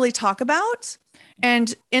people don't really talk about.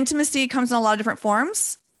 And intimacy comes in a lot of different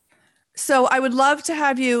forms. So I would love to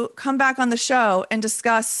have you come back on the show and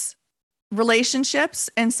discuss relationships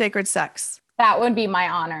and sacred sex. That would be my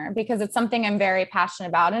honor because it's something I'm very passionate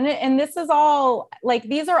about. And this is all like,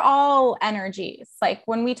 these are all energies. Like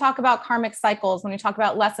when we talk about karmic cycles, when we talk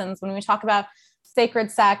about lessons, when we talk about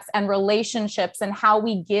sacred sex and relationships and how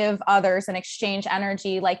we give others and exchange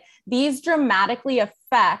energy, like these dramatically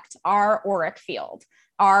affect our auric field,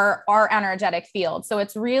 our energetic field. So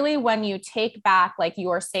it's really when you take back like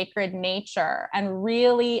your sacred nature and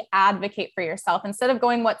really advocate for yourself instead of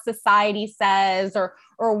going what society says or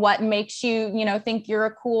what makes you, think you're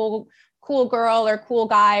a cool girl or cool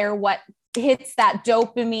guy or what hits that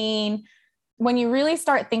dopamine. When you really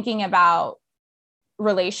start thinking about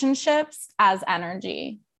relationships as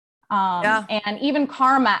energy, and even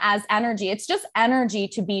karma as energy, it's just energy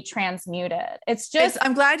to be transmuted.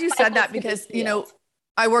 I'm glad you said that because,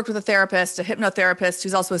 I worked with a therapist, a hypnotherapist,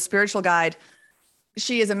 who's also a spiritual guide.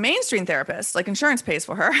 She is a mainstream therapist, like insurance pays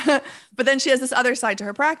for her, but then she has this other side to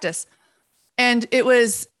her practice. And it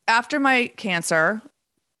was after my cancer,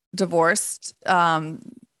 divorced,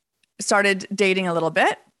 started dating a little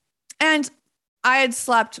bit, and I had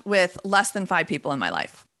slept with less than 5 people in my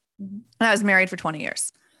life. And I was married for 20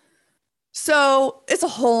 years. So it's a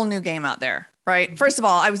whole new game out there, right? First of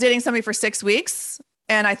all, I was dating somebody for 6 weeks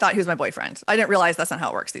and I thought he was my boyfriend. I didn't realize that's not how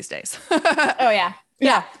it works these days. Oh yeah.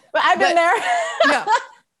 Yeah. But I've been there. Yeah.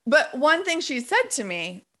 But one thing she said to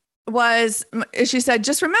me was, she said,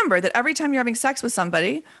 just remember that every time you're having sex with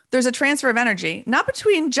somebody, there's a transfer of energy, not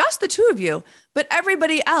between just the two of you, but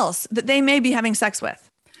everybody else that they may be having sex with.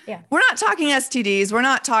 Yeah. We're not talking STDs. We're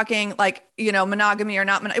not talking like, monogamy or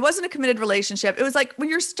not. It wasn't a committed relationship. It was like when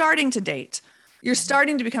you're starting to date, you're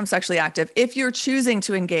starting to become sexually active if you're choosing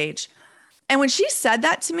to engage. And when she said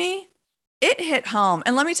that to me, it hit home.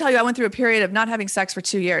 And let me tell you, I went through a period of not having sex for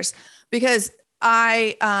 2 years because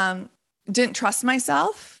I didn't trust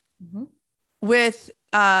myself with,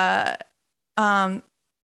 well, I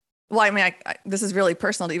mean, this is really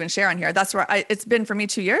personal to even share on here. That's where it's been for me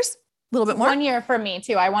 2 years. A little bit more. 1 year for me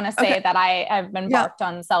too. I want to say that I have embarked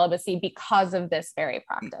on celibacy because of this very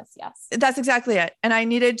practice. Yes. That's exactly it. And I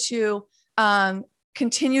needed to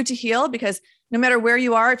continue to heal because no matter where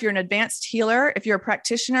you are, if you're an advanced healer, if you're a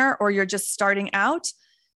practitioner, or you're just starting out,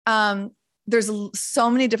 there's so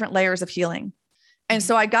many different layers of healing. And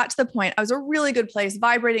so I got to the point, I was a really good place,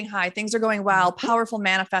 vibrating high, things are going well, powerful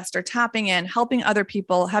manifester, tapping in, helping other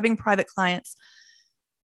people, having private clients.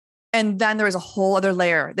 And then there was a whole other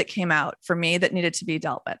layer that came out for me that needed to be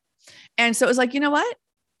dealt with. And so it was like, you know what?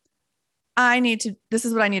 This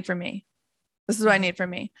is what I need for me. This is what I need for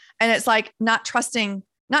me. And it's like not trusting.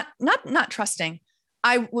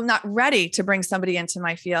 I'm not ready to bring somebody into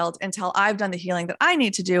my field until I've done the healing that I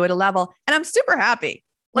need to do at a level. And I'm super happy.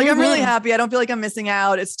 Like, I'm really happy. I don't feel like I'm missing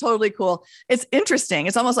out. It's totally cool. It's interesting.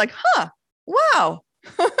 It's almost like, wow.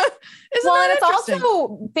 And it's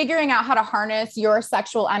also figuring out how to harness your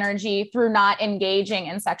sexual energy through not engaging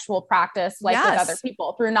in sexual practice with other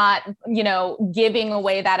people, through not, giving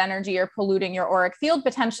away that energy or polluting your auric field.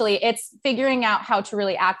 Potentially, it's figuring out how to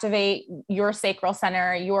really activate your sacral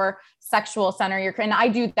center, your sexual center, and I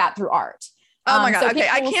do that through art. Oh my God. Okay.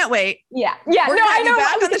 I can't wait. Yeah. We're gonna have you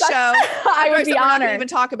back on the show. I would be honored. We're not gonna even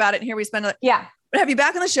talk about it. And here we spend We'll have you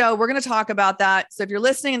back on the show. We're going to talk about that. So if you're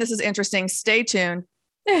listening and this is interesting, stay tuned.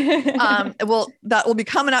 That will be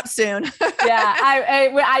coming up soon. Yeah.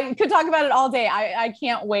 I could talk about it all day. I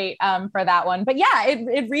can't wait for that one, but yeah,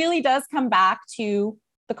 it really does come back to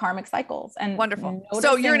the karmic cycles and wonderful.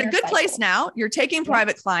 So you're in a good place now. You're taking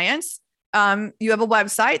private clients. You have a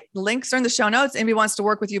website. The links are in the show notes. Anybody wants to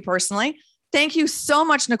work with you personally. Thank you so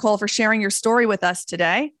much, Nicole, for sharing your story with us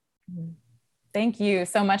today. Thank you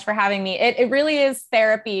so much for having me. It really is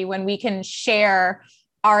therapy when we can share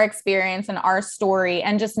our experience and our story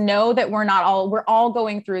and just know that we're all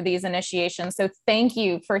going through these initiations. So thank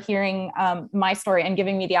you for hearing my story and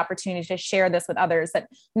giving me the opportunity to share this with others, that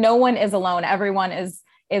no one is alone. Everyone is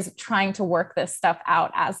trying to work this stuff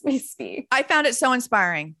out as we speak. I found it so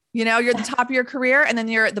inspiring. You're at the top of your career and then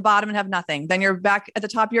you're at the bottom and have nothing. Then you're back at the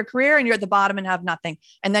top of your career and you're at the bottom and have nothing.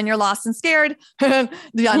 And then you're lost and scared, the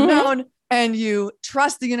unknown. And you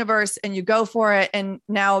trust the universe and you go for it. And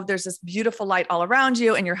now there's this beautiful light all around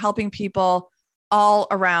you and you're helping people all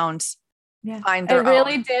around find their own. I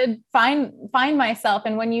really did find myself.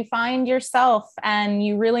 And when you find yourself and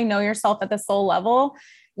you really know yourself at the soul level,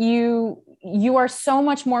 you are so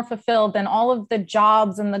much more fulfilled than all of the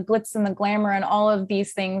jobs and the glitz and the glamour and all of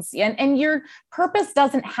these things. And your purpose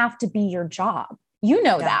doesn't have to be your job.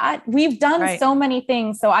 That we've done so many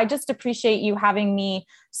things. So I just appreciate you having me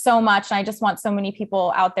so much. And I just want so many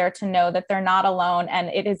people out there to know that they're not alone. And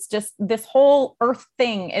it is just, this whole earth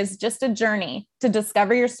thing is just a journey to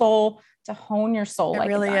discover your soul, to hone your soul. It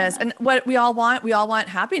really is. And what we all want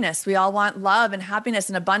happiness. We all want love and happiness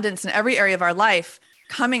and abundance in every area of our life,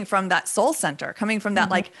 coming from that soul center, coming from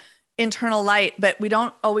that like internal light, but we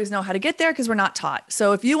don't always know how to get there because we're not taught.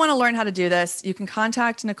 So if you want to learn how to do this, you can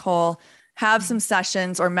contact Nicole, have some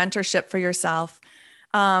sessions or mentorship for yourself.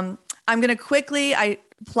 I'm going to quickly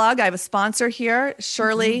plug. I have a sponsor here,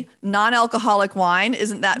 Shirley non-alcoholic wine.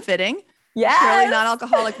 Isn't that fitting? Yeah. Shirley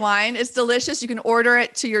non-alcoholic wine. It's delicious. You can order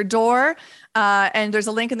it to your door. And there's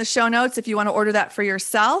a link in the show notes if you want to order that for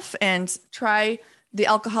yourself and try the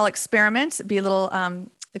alcohol experiment. Be a little,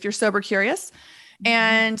 if you're sober curious.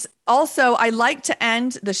 And also I like to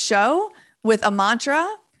end the show with a mantra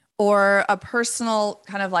or a personal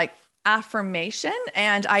kind of like affirmation.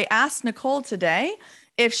 And I asked Nicole today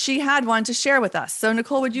if she had one to share with us. So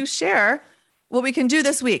Nicole, would you share what we can do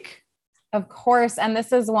this week? Of course. And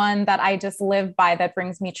this is one that I just live by that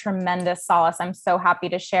brings me tremendous solace. I'm so happy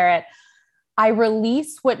to share it. I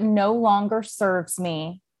release what no longer serves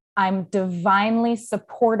me I'm divinely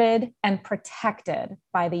supported and protected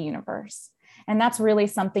by the universe. And that's really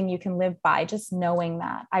something you can live by, just knowing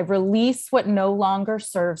that. I release what no longer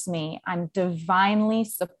serves me. I'm divinely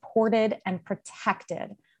supported and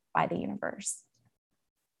protected by the universe.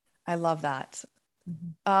 I love that.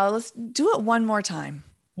 Let's do it one more time.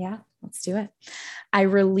 Yeah, let's do it. I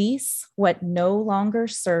release what no longer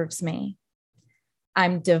serves me.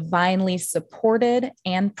 I'm divinely supported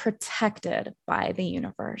and protected by the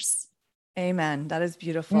universe. Amen. That is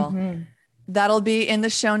beautiful. That'll be in the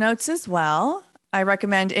show notes as well. I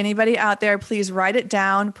recommend anybody out there, please write it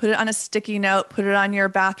down, put it on a sticky note, put it on your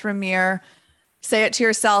bathroom mirror, say it to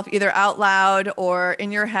yourself either out loud or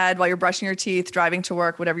in your head while you're brushing your teeth, driving to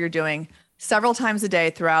work, whatever you're doing, several times a day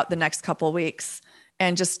throughout the next couple of weeks,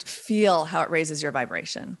 and just feel how it raises your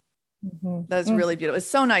vibration. That's really beautiful. It's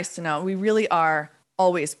so nice to know we really are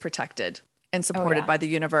always protected and supported by the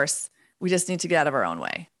universe. We just need to get out of our own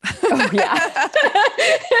way. Oh, yeah.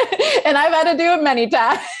 And I've had to do it many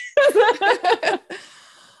times.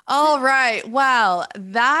 All right. Well,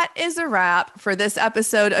 that is a wrap for this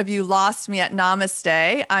episode of You Lost Me at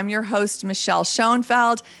Namaste. I'm your host, Michelle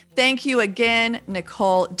Schoenfeld. Thank you again,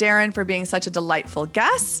 Nicole Darren, for being such a delightful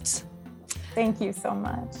guest. Thank you so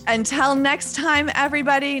much. Until next time,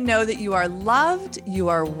 everybody, know that you are loved, you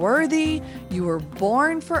are worthy, you were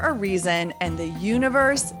born for a reason, and the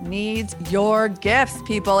universe needs your gifts,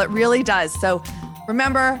 people. It really does. So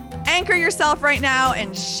remember, anchor yourself right now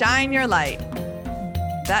and shine your light.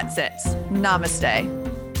 That's it. Namaste.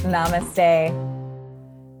 Namaste.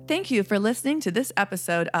 Thank you for listening to this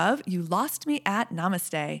episode of You Lost Me at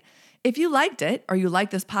Namaste. If you liked it or you like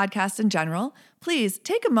this podcast in general, please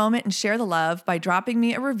take a moment and share the love by dropping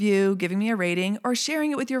me a review, giving me a rating, or sharing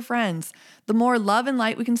it with your friends. The more love and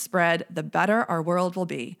light we can spread, the better our world will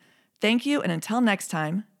be. Thank you, and until next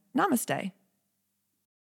time, namaste.